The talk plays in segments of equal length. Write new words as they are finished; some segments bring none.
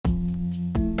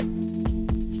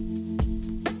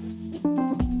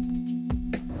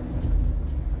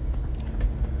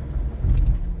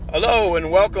Hello and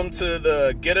welcome to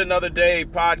the Get Another Day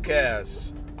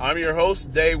podcast. I'm your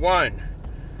host, Day One.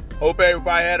 Hope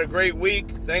everybody had a great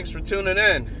week. Thanks for tuning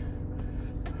in.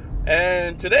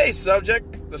 And today's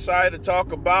subject, decided to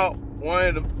talk about one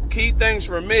of the key things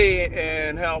for me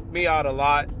and help me out a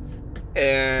lot.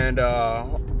 And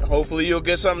hopefully you'll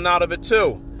get something out of it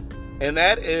too. And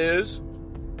that is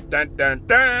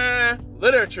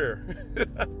literature.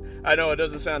 I know it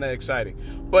doesn't sound that exciting,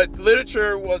 but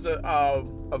literature was a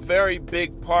very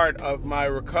big part of my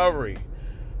recovery.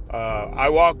 I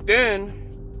walked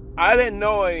in, I didn't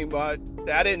know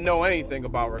anything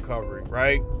about recovery,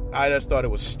 right? I just thought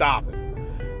it was stopping.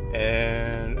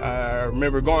 And I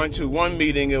remember going to one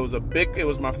meeting. It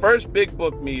was my first big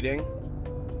book meeting.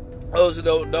 Those who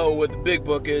don't know what the big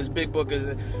book is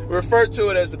referred to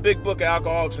it as the Big Book of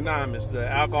Alcoholics Anonymous, the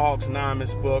Alcoholics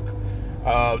Anonymous book.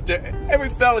 Every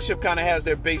fellowship kind of has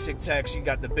their basic text. You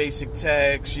got the basic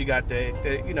text, you got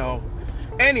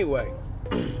anyway,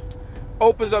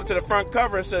 opens up to the front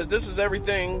cover and says, this is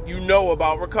everything you know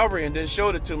about recovery, and then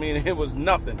showed it to me, and it was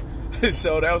nothing.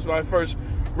 So that was my first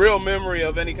real memory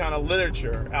of any kind of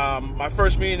literature. My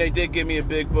first meeting, they did give me a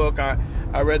big book. I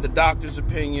read the doctor's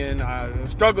opinion. I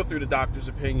struggled through the doctor's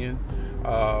opinion.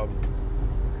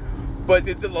 But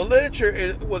the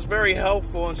literature was very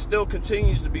helpful and still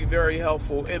continues to be very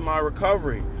helpful in my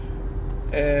recovery.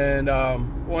 And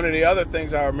one of the other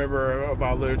things I remember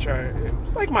about literature, it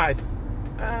was like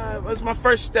it was my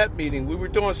first step meeting. We were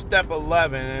doing step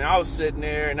 11, and I was sitting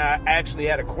there, and I actually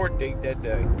had a court date that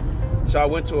day. So I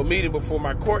went to a meeting before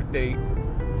my court date,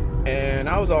 and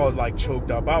I was all like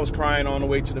choked up. I was crying on the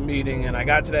way to the meeting, and I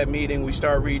got to that meeting. We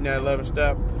started reading that 11th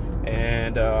step,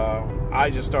 and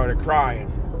I just started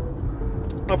crying.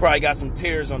 I probably got some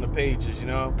tears on the pages,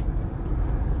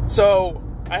 So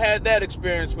I had that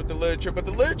experience with the literature, but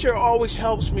the literature always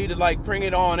helps me to bring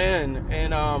it on in.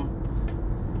 And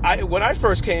when I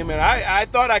first came in, I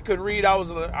thought I could read.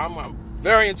 I'm a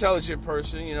very intelligent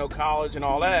person, college and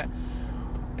all that.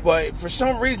 But for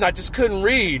some reason, I just couldn't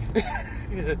read.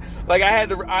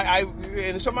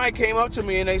 And somebody came up to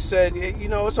me and they said,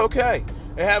 it's okay.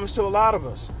 It happens to a lot of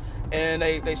us. And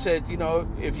they said,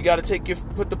 if you got to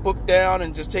put the book down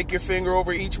and just take your finger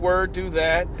over each word, do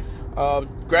that.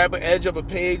 Grab an edge of a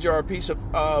page or a piece of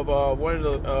one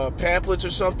of the pamphlets or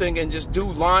something and just do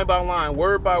line by line,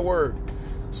 word by word.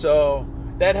 So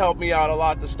that helped me out a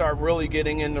lot to start really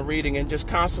getting into reading and just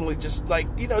constantly just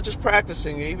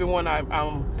practicing. Even when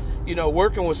I'm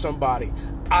working with somebody,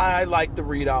 I like to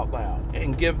read out loud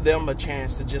and give them a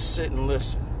chance to just sit and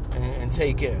listen and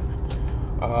take in.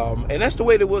 And that's the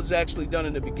way that was actually done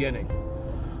in the beginning.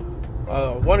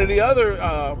 One of the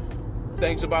other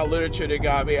things about literature that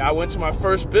got me, I went to my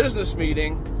first business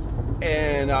meeting,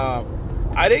 and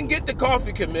I didn't get the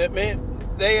coffee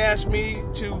commitment. They asked me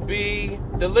to be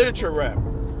the literature rep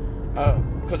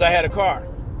because I had a car,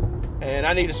 and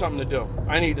I needed something to do.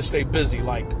 I needed to stay busy,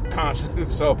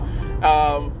 constantly. So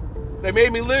they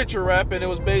made me literature rep, and it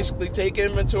was basically take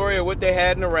inventory of what they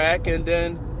had in the rack, and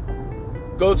then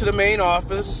go to the main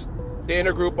office, the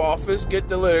intergroup office, get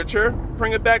the literature,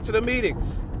 bring it back to the meeting.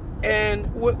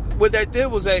 And what that did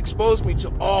was that exposed me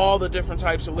to all the different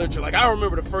types of literature. I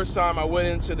remember the first time I went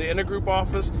into the intergroup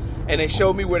office and they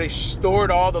showed me where they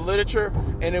stored all the literature.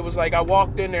 And it was I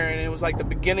walked in there and it was the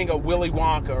beginning of Willy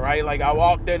Wonka, right? I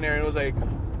walked in there and it was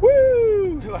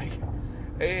woo!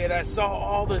 And I saw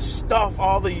all this stuff,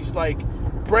 all these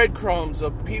breadcrumbs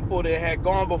of people that had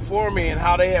gone before me and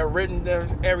how they had written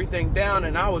everything down,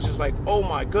 and I was just oh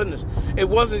my goodness. It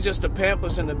wasn't just the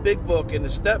pamphlets and the big book and the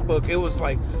step book. It was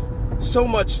so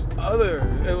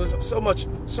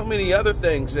many other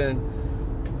things, and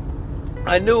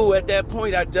I knew at that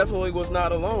point I definitely was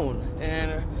not alone.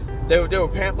 And there were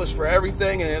pamphlets for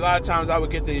everything, and a lot of times I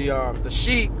would get the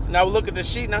sheet, and I would look at the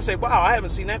sheet and I say, wow, I haven't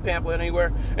seen that pamphlet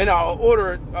anywhere, and I'll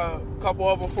order a couple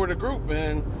of them for the group,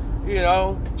 and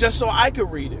just so I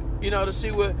could read it, to see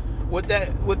what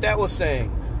that was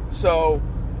saying. So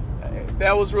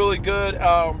that was really good.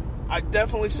 I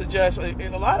definitely suggest, a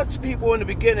lot of people in the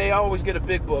beginning, they always get a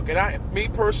big book. And me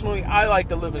personally, I like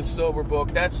the Living Sober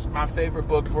book. That's my favorite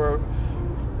book for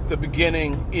the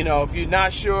beginning. If you're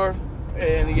not sure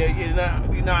and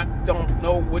don't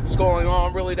know what's going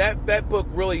on, really, that book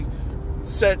really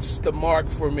sets the mark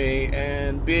for me,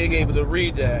 and being able to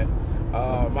read that.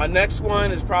 My next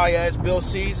one is probably As Bill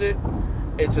Sees It.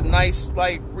 It's a nice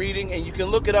light reading, and you can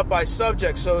look it up by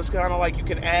subject, so it's kind of you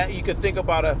can think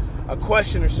about a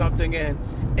question or something, and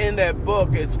in that book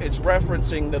it's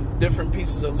referencing the different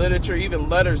pieces of literature, even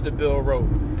letters that Bill wrote.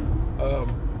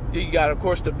 You got, of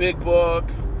course, the big book,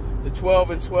 the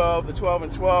 12 and 12, the 12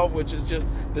 and 12, which is just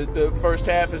the first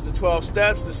half is the 12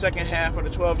 steps, the second half are the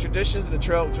 12 traditions, and the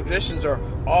 12 traditions are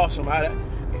awesome.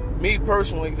 Me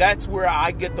personally, that's where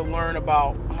I get to learn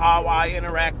about how I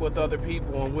interact with other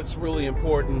people and what's really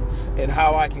important and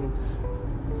how I can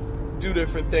do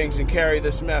different things and carry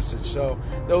this message. So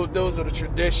those are the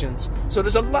traditions. So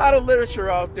there's a lot of literature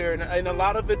out there, and a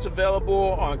lot of it's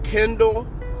available on Kindle.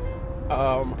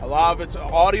 A lot of it's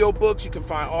audiobooks. You can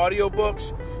find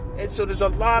audiobooks. And so there's a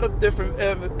lot of different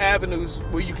avenues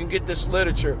where you can get this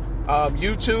literature.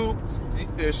 YouTube,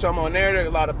 there's some on there. There are a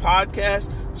lot of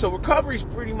podcasts. So recovery is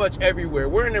pretty much everywhere.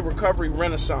 We're in a recovery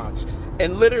renaissance,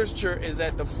 and literature is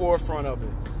at the forefront of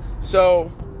it.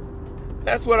 So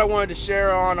that's what I wanted to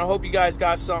share on. I hope you guys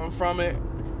got something from it.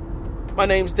 My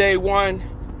name's Day One.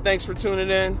 Thanks for tuning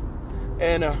in.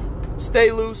 And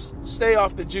stay loose, stay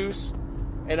off the juice,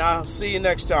 and I'll see you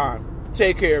next time.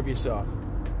 Take care of yourself.